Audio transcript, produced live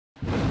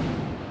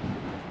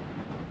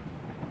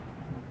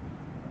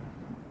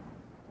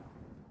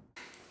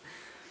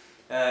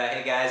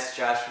Hey guys,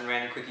 Josh from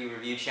Random Quickie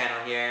Review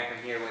Channel here.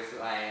 I'm here with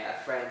my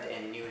friend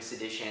and newest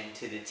addition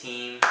to the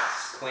team,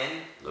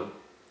 Quinn. Hello.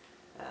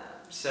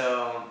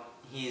 So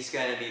he's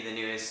going to be the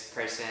newest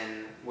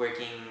person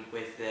working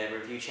with the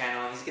review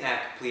channel. He's going to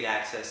have complete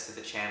access to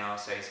the channel,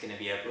 so he's going to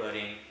be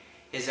uploading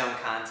his own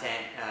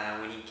content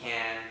when he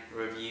can,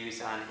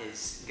 reviews on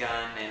his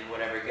gun and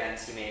whatever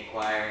guns he may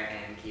acquire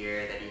and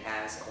gear that he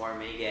has or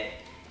may get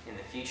in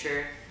the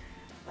future.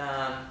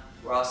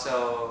 We're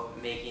also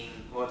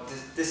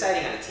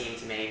deciding on a team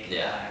to make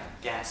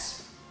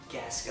gas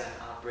gun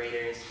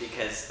operators,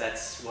 because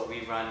that's what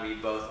we run. We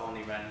both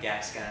only run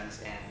gas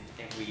guns, and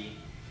if we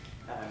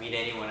meet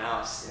anyone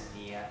else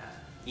in the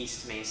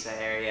East Mesa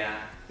area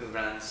who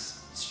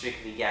runs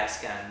strictly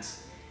gas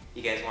guns,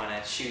 you guys want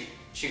to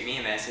shoot me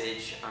a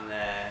message on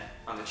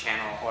the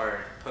channel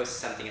or post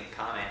something in the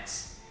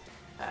comments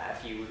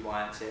if you would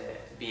want to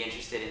be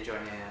interested in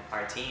joining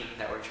our team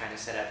that we're trying to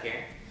set up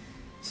here.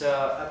 So,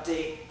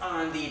 update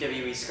on the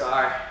WE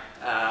Scar,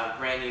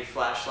 brand new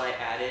flashlight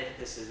added.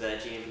 This is the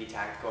GMP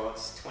Tactical.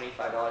 It's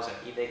 $25 on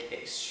eBay.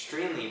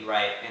 Extremely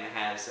bright, and it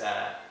has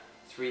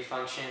 3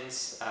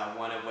 functions,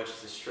 one of which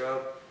is a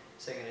strobe.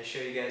 So I'm going to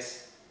show you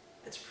guys.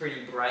 It's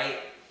pretty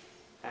bright.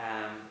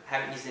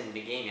 Haven't used it in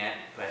the game yet,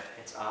 but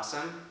it's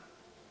awesome.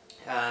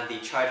 The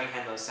charging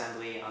handle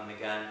assembly on the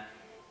gun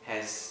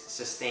has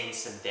sustained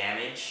some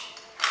damage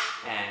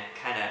and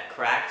kind of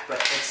cracked, but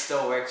it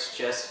still works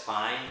just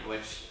fine,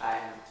 which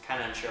I'm kind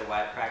of unsure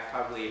why it cracked.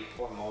 Probably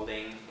poor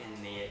molding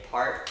in the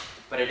part,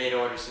 but I did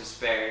order some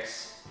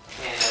spares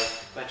and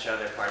a bunch of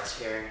other parts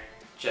here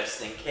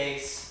just in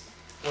case.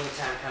 When the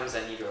time comes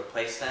I need to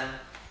replace them.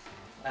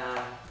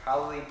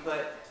 Probably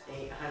put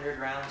 800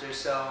 rounds or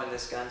so in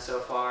this gun so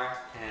far,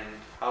 and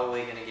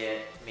probably gonna get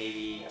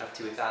maybe up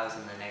to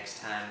 1,000 the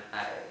next time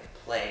I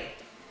play.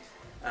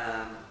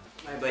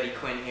 My buddy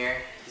Quinn here,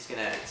 he's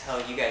gonna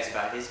tell you guys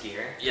about his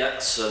gear. Yeah,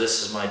 so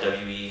this is my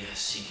WE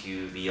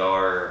CQ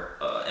VR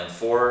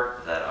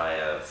M4 that I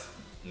have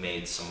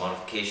made some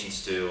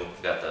modifications to.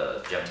 I've got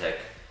the Gemtech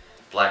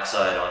black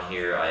side on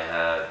here. I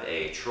have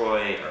a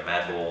Troy or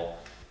Mad Bull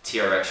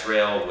TRX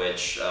rail,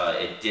 which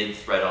it did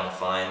thread on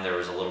fine. There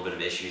was a little bit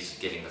of issues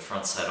getting the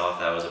front side off.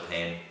 That was a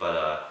pain,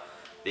 but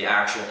the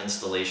actual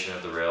installation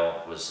of the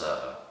rail was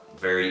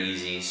very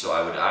easy. So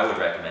I would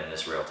recommend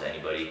this rail to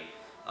anybody.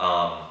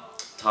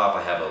 Top,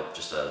 I have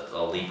just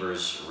a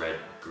Leapers red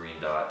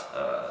green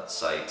dot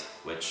sight,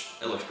 which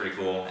it looks pretty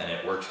cool and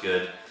it works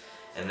good.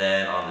 And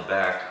then on the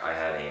back, I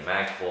have a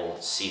Magpul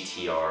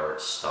CTR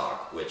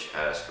stock, which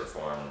has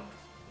performed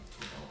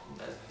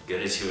as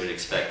good as you would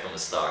expect from a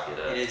stock.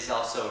 It is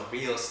also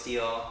real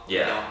steel.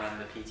 Yeah. We don't run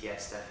the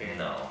PTS stuff here.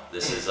 No,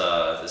 this is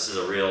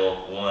a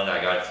real one.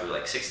 I got it for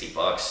like 60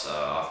 bucks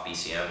off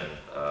BCM,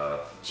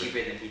 and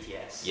cheaper than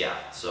PTS. Yeah,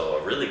 so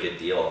a really good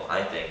deal,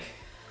 I think.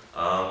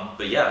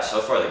 But yeah, so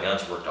far the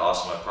gun's worked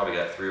awesome. I've probably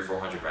got 300 or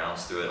 400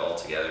 rounds through it all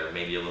together,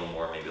 maybe a little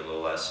more, maybe a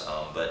little less.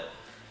 But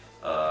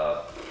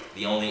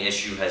the only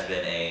issue has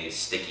been a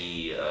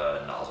sticky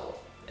nozzle,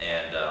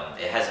 and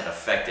it hasn't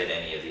affected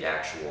any of the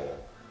actual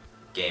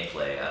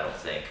gameplay, I don't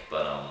think.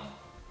 But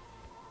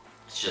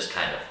it's just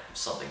kind of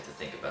something to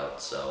think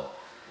about. So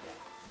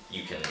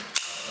you can, I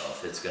don't know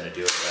if it's gonna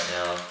do it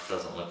right now. It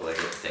doesn't look like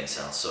it. The thing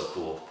sounds so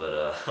cool,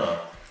 but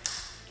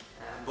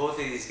both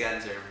of these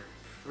guns are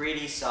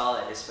pretty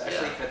solid,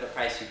 especially for the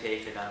price you pay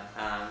for them.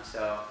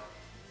 So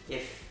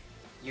if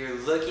you're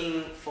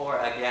looking for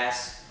a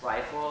gas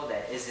rifle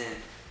that isn't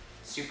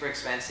super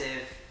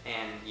expensive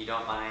and you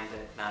don't mind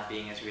it not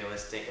being as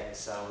realistic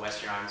as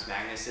Western Arms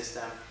Magnus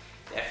system,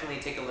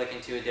 definitely take a look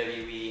into a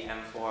WE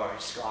M4 or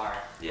Scar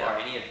or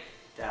any of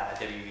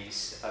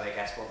WE's other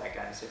gas pullback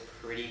guns. They're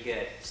pretty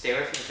good. Stay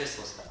away from the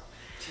pistols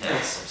though. Yeah,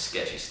 some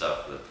sketchy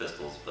stuff with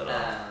pistols, but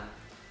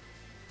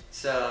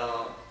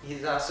so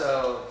he's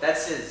also,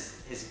 that's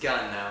his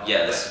gun though.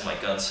 Yeah, this is my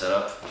gun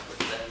setup.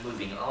 Then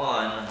moving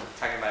on,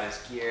 talking about his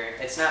gear.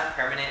 It's not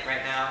permanent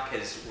right now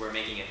because we're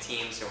making a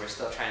team, so we're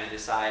still trying to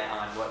decide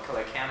on what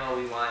color camo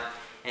we want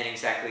and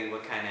exactly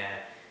what kind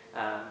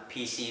of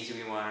PCs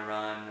we want to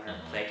run, or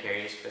play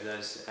carriers for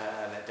those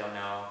that don't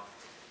know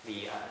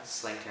the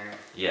slang term.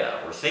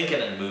 Yeah, we're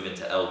thinking of moving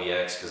to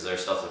LBX because their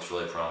stuff looks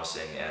really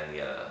promising, and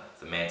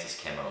the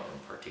Mantis camo in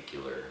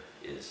particular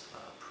is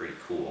pretty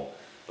cool.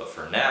 But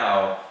for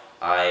now,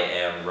 I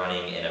am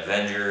running an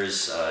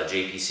Avengers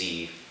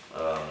JPC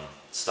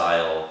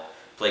style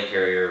plate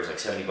carrier. It was like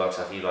 70 bucks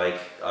off e-bike.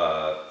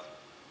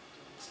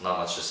 It's not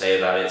much to say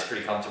about it. It's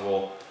pretty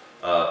comfortable,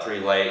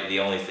 pretty light. The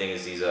only thing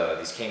is these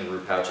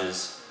kangaroo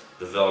pouches.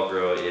 The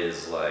Velcro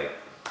is like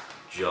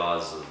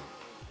jaws of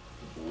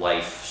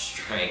life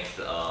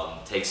strength.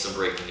 Takes some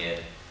breaking in.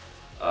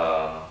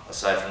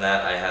 Aside from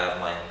that, I have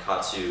my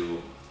Hankatsu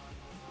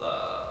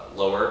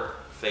lower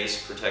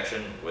face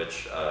protection,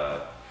 which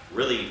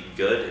really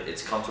good.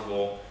 It's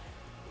comfortable.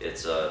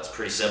 It's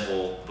pretty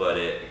simple, but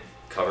it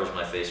covers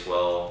my face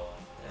well,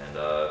 and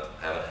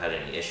haven't had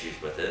any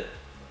issues with it.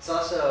 It's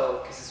also,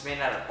 because it's made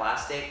out of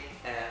plastic,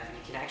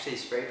 you can actually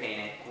spray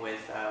paint it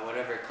with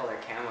whatever color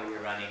camo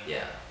you're running.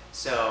 Yeah.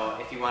 So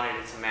if you wanted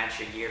it to match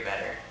your gear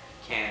better,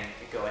 you can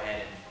go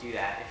ahead and do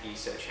that if you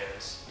so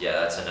chose. Yeah,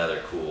 that's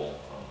another cool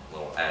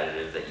little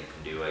additive that you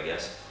can do, I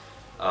guess.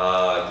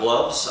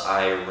 Gloves,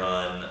 I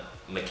run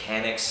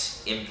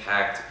Mechanics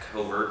Impact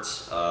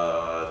Coverts.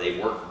 They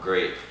work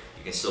great.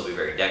 You can still be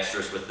very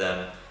dexterous with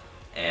them,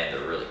 and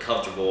they're really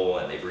comfortable,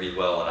 and they breathe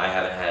well, and I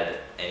haven't had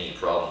any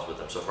problems with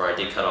them so far. I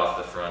did cut off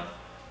the front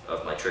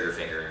of my trigger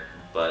finger,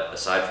 but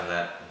aside from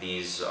that,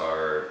 they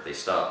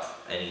stop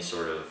any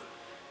sort of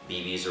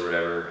BBs or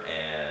whatever,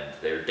 and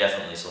they're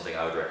definitely something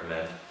I would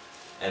recommend.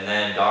 And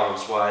then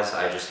goggles wise,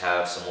 I just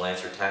have some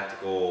Lancer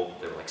Tactical,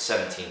 they're like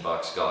 17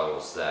 bucks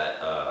goggles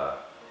that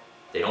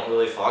they don't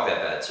really fog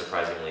that bad,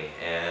 surprisingly,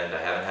 and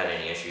I haven't had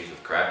any issues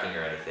with cracking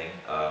or anything.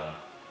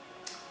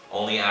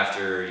 Only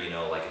after, you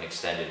know, like an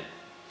extended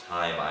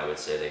time, I would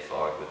say they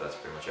fog, but that's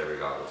pretty much every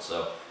goggle.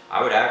 So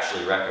I would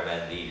actually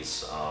recommend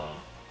these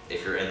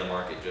if you're in the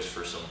market just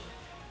for some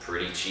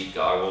pretty cheap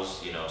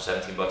goggles. You know,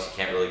 17 bucks, you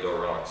can't really go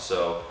wrong.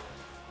 So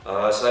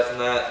aside from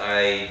that,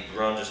 I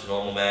run just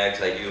normal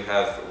mags. I do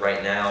have,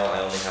 right now, I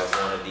only have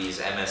one of these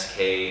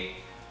MSK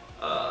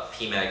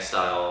PMag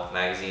style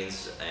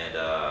magazines, and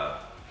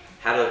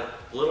had a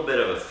little bit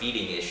of a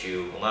feeding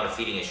issue. Well, not a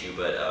feeding issue,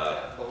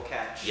 but bolt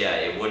catch. yeah,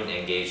 it wouldn't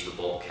engage the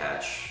bolt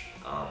catch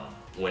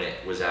when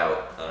it was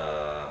out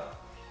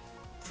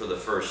for the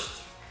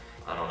first,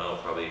 I don't know,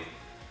 probably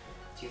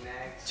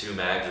 2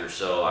 mags or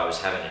so. I was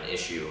having an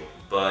issue,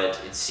 but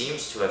it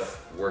seems to have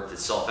worked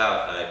itself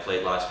out. I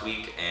played last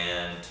week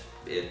and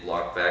it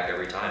locked back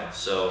every time.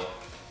 So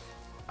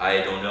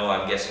I don't know,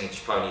 I'm guessing it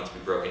just probably needs to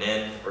be broken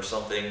in or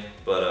something,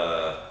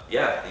 but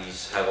yeah,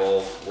 these have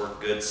all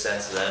worked good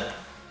since then.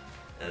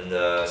 And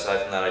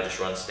aside from that, I just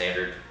run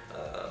standard,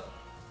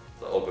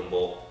 the open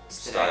bolt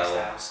style,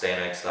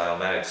 Stanag style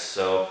mags.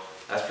 So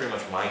that's pretty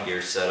much my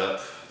gear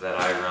setup that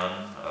I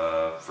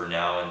run for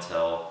now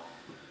until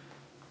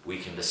we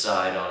can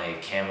decide on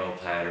a camo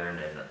pattern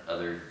and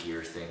other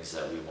gear things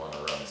that we want to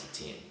run as a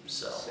team.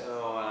 So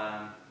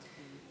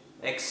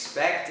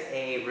expect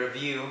a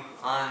review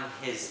on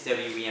his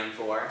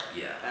WEM4.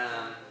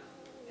 Yeah.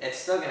 It's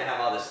still gonna have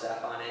all the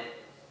stuff on it,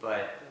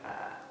 but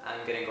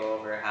I'm gonna go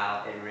over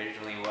how it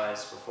originally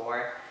was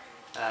before.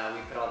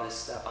 We put all this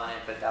stuff on it,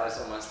 but that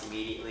was almost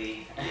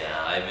immediately.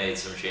 Yeah, I made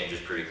some changes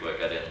pretty quick.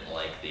 I didn't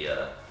like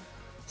the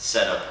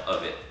setup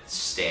of it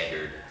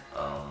standard.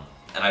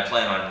 And I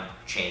plan on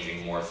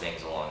changing more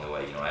things along the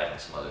way, you know, adding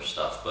some other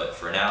stuff. But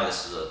for now,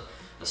 this is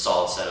a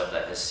solid setup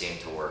that has seemed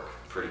to work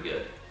pretty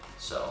good.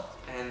 So.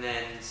 And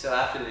then, so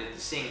after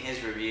seeing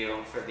his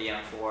review for the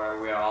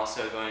M4, we're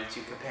also going to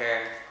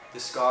compare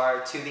the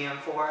Scar to the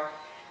M4,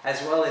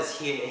 as well as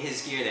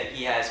his gear that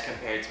he has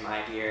compared to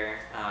my gear.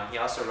 He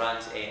also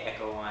runs a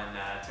Echo One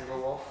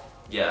Timberwolf.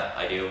 Yeah,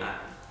 I do.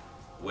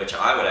 Which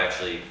I would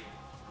actually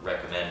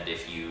recommend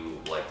if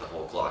you like the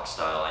whole Glock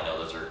style. I know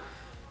those are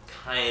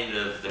kind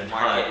of, the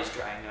market is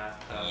drying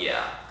up.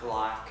 Yeah.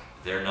 Glock.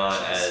 They're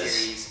not as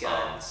series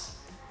guns.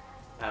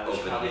 We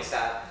should probably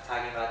stop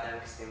talking about them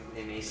because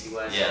they may see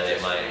us they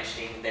might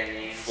finishing their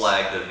names.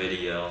 Flag the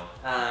video.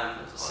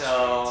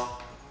 So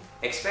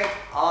expect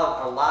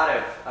a lot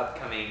of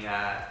upcoming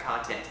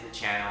content to the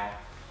channel.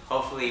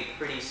 Hopefully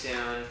pretty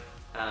soon.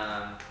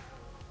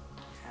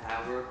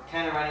 We're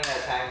kind of running out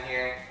of time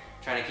here.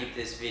 Trying to keep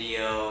this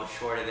video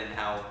shorter than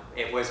how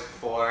it was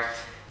before.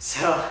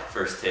 So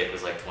first take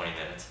was like 20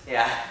 minutes.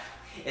 Yeah,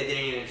 it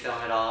didn't even film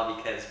at all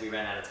because we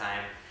ran out of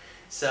time.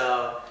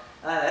 So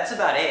that's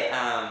about it.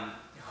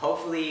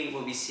 Hopefully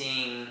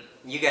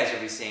you guys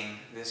will be seeing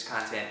this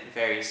content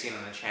very soon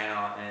on the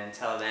channel, and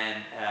until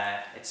then,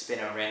 it's been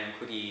a Random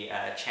Quickie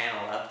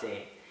channel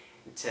update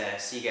to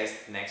see you guys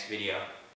in the next video.